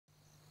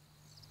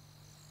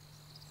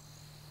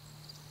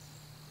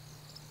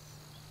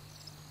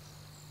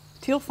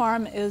Teal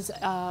Farm is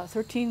a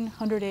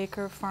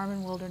 1,300-acre farm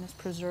and wilderness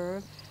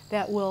preserve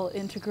that will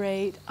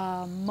integrate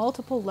a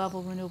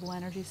multiple-level renewable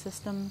energy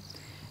system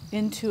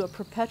into a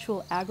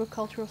perpetual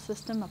agricultural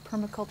system, a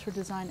permaculture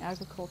design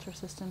agriculture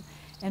system,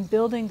 and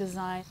building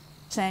design,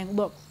 saying,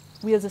 look,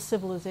 we as a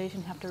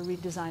civilization have to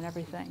redesign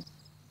everything.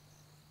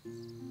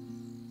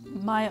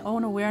 My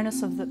own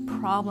awareness of the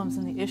problems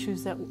and the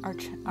issues that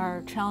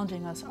are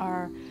challenging us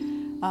are,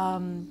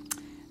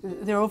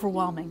 they're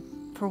overwhelming,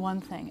 for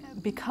one thing,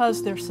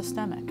 because they're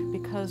systemic,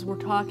 because we're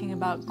talking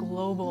about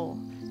global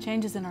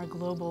changes in our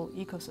global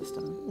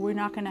ecosystem. We're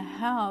not going to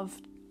have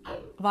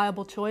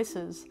viable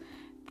choices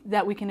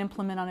that we can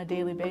implement on a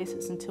daily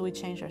basis until we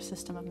change our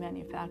system of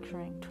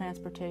manufacturing,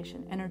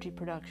 transportation, energy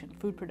production,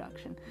 food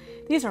production.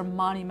 These are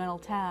monumental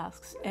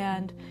tasks,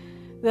 and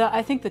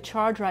I think the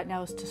charge right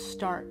now is to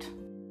start.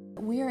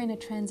 We are in a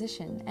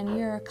transition, and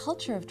we are a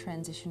culture of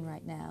transition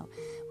right now.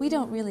 We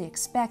don't really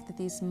expect that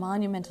these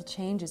monumental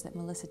changes that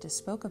Melissa just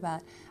spoke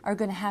about are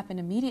going to happen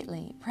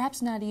immediately,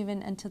 perhaps not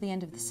even until the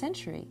end of the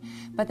century,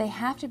 but they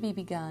have to be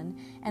begun,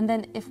 and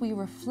then if we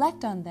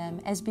reflect on them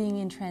as being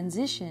in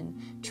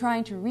transition,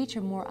 trying to reach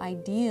a more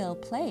ideal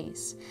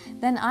place,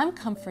 then I'm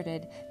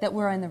comforted that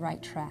we're on the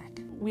right track.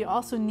 We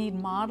also need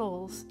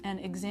models and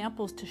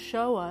examples to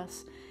show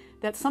us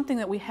that something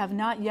that we have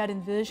not yet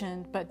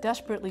envisioned but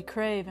desperately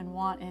crave and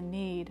want and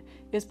need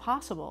is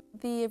possible.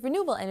 The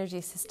renewable energy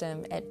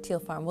system at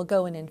Teal Farm will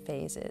go in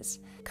phases.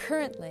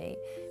 Currently,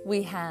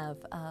 we have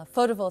a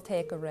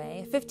photovoltaic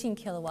array, a 15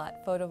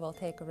 kilowatt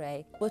photovoltaic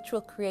array, which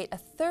will create a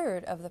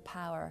third of the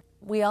power.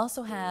 We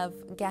also have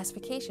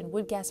gasification,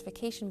 wood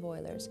gasification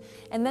boilers.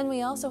 And then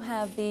we also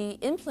have the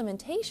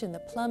implementation, the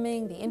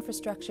plumbing, the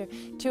infrastructure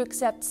to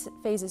accept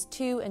phases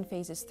 2 and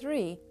phases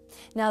 3.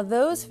 Now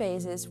those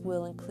phases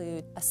will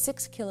include a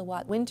 6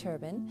 kilowatt wind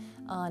turbine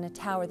on a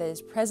tower that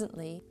is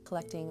presently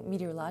collecting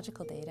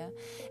meteorological data,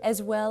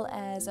 as well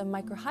as a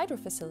microhydro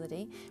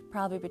facility,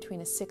 probably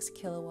between a 6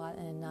 kilowatt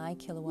and a 9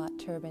 kilowatt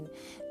turbine,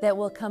 that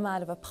will come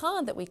out of a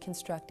pond that we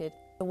constructed,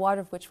 the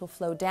water of which will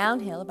flow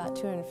downhill about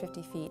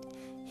 250 feet,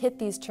 hit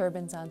these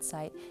turbines on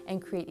site,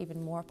 and create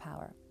even more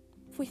power.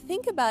 If we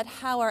think about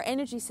how our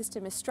energy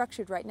system is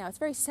structured right now, it's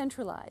very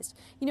centralized.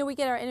 You know, we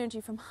get our energy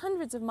from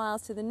hundreds of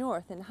miles to the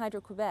north in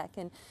Hydro-Quebec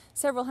and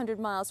several hundred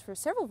miles for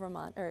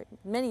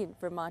many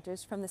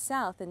Vermonters from the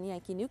south in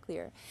Yankee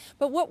Nuclear.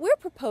 But what we're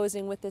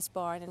proposing with this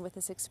barn and with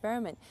this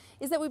experiment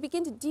is that we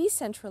begin to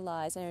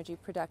decentralize energy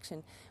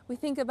production. We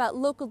think about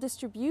local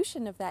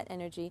distribution of that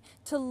energy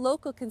to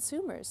local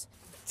consumers.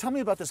 Tell me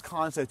about this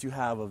concept you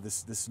have of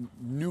this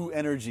new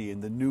energy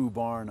and the new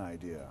barn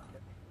idea.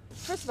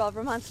 First of all,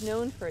 Vermont's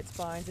known for its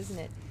barns, isn't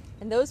it?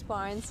 And those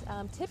barns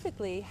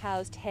typically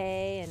housed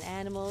hay and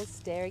animals,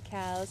 dairy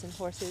cows and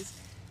horses,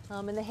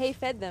 and the hay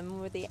fed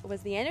them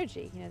was the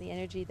energy, you know, the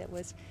energy that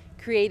was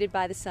created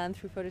by the sun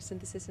through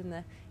photosynthesis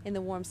in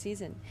the warm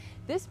season.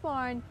 This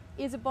barn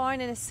is a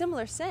barn in a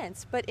similar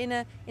sense, but in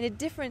a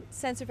different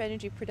sense of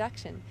energy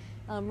production.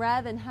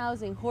 Rather than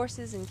housing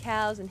horses and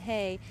cows and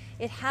hay,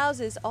 it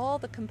houses all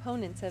the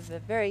components of a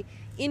very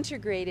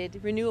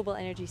integrated renewable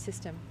energy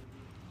system.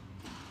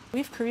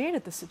 We've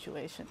created the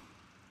situation.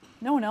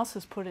 No one else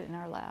has put it in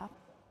our lap.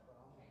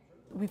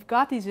 We've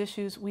got these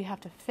issues, we have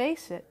to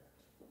face it,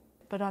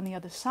 but on the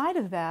other side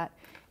of that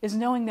is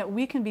knowing that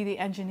we can be the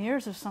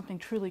engineers of something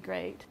truly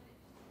great.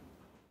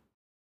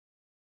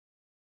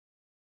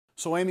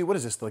 So Amy, what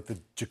is this, like the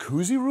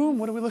jacuzzi room?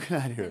 What are we looking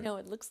at here? No,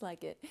 it looks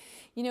like it.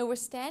 You know, we're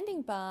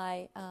standing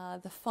by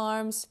the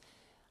farm's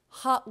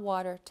hot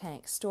water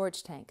tanks,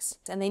 storage tanks,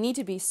 and they need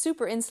to be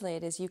super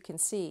insulated, as you can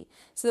see,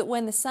 so that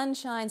when the sun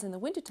shines in the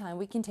wintertime,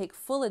 we can take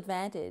full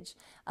advantage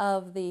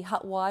of the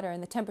hot water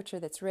and the temperature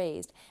that's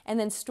raised, and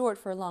then store it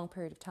for a long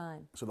period of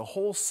time. So the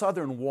whole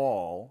southern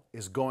wall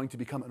is going to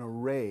become an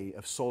array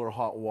of solar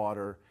hot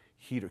water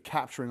heater,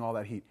 capturing all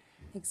that heat.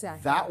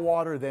 Exactly. That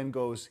water then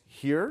goes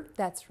here.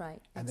 That's right.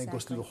 And then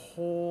goes through the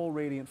whole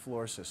radiant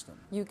floor system.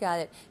 You got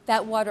it.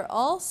 That water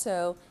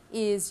also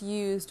is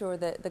used, or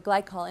the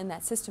glycol in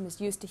that system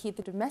is used to heat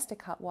the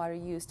domestic hot water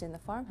used in the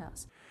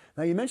farmhouse.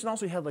 Now you mentioned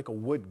also you had like a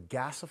wood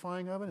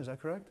gasifying oven, is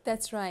that correct?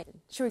 That's right.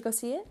 Should we go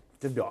see it?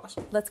 That'd be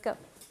awesome. Let's go.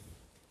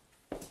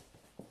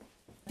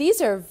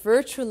 These are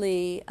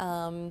virtually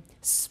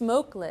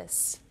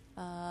smokeless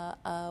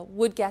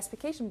wood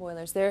gasification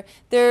boilers.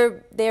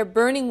 They're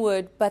burning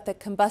wood, but the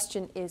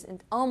combustion is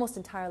almost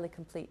entirely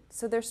complete,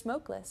 so they're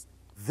smokeless.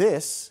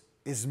 This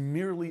is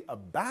merely a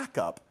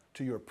backup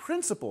to your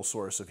principal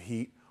source of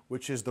heat,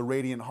 which is the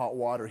radiant hot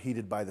water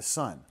heated by the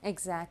sun.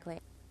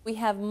 Exactly. We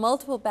have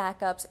multiple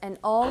backups, and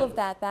all of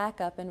that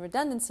backup and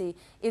redundancy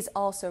is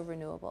also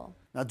renewable.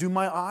 Now, do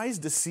my eyes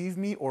deceive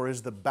me, or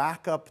is the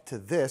backup to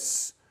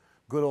this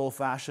good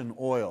old-fashioned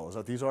oil? Is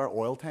that these are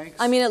oil tanks?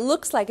 I mean, it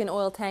looks like an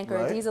oil tank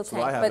or a diesel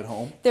tank,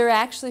 but they're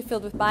actually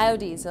filled with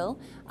biodiesel.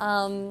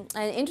 And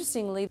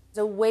interestingly, it's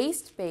a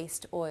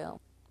waste-based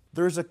oil.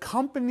 There's a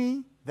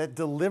company that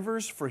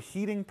delivers for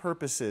heating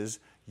purposes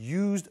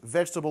used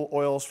vegetable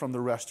oils from the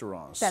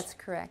restaurants. That's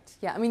correct.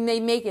 Yeah, I mean, they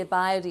make a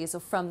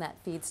biodiesel from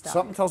that feedstock.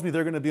 Something tells me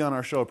they're going to be on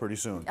our show pretty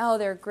soon. Oh,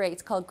 they're great.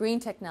 It's called Green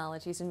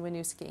Technologies in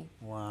Winooski.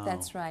 Wow.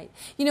 That's right.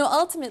 You know,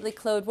 ultimately,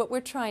 Claude, what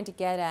we're trying to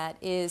get at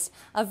is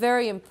a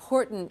very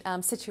important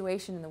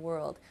situation in the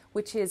world,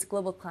 which is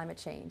global climate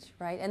change,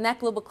 right? And that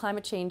global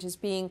climate change is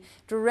being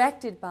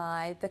directed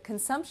by the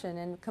consumption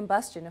and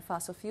combustion of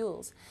fossil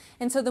fuels.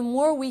 And so the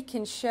more we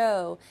can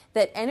show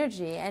that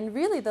energy, and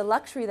really the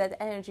luxury that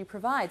energy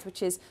provides,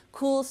 which is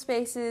cool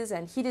spaces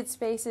and heated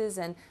spaces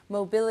and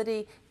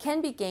mobility,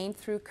 can be gained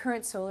through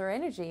current solar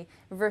energy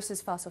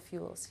versus fossil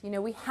fuels. You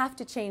know, we have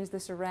to change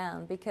this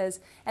around because,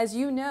 as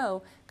you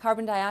know,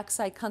 carbon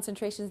dioxide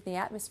concentrations in the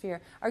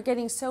atmosphere are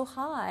getting so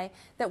high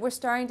that we're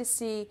starting to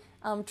see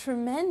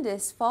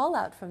tremendous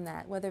fallout from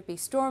that, whether it be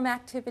storm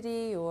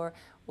activity or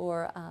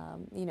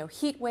you know,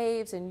 heat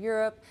waves in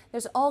Europe.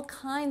 There's all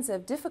kinds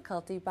of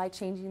difficulty by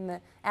changing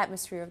the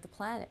atmosphere of the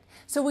planet.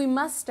 So we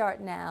must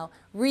start now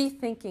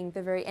rethinking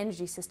the very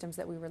energy systems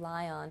that we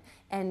rely on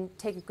and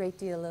take a great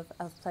deal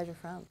of pleasure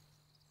from.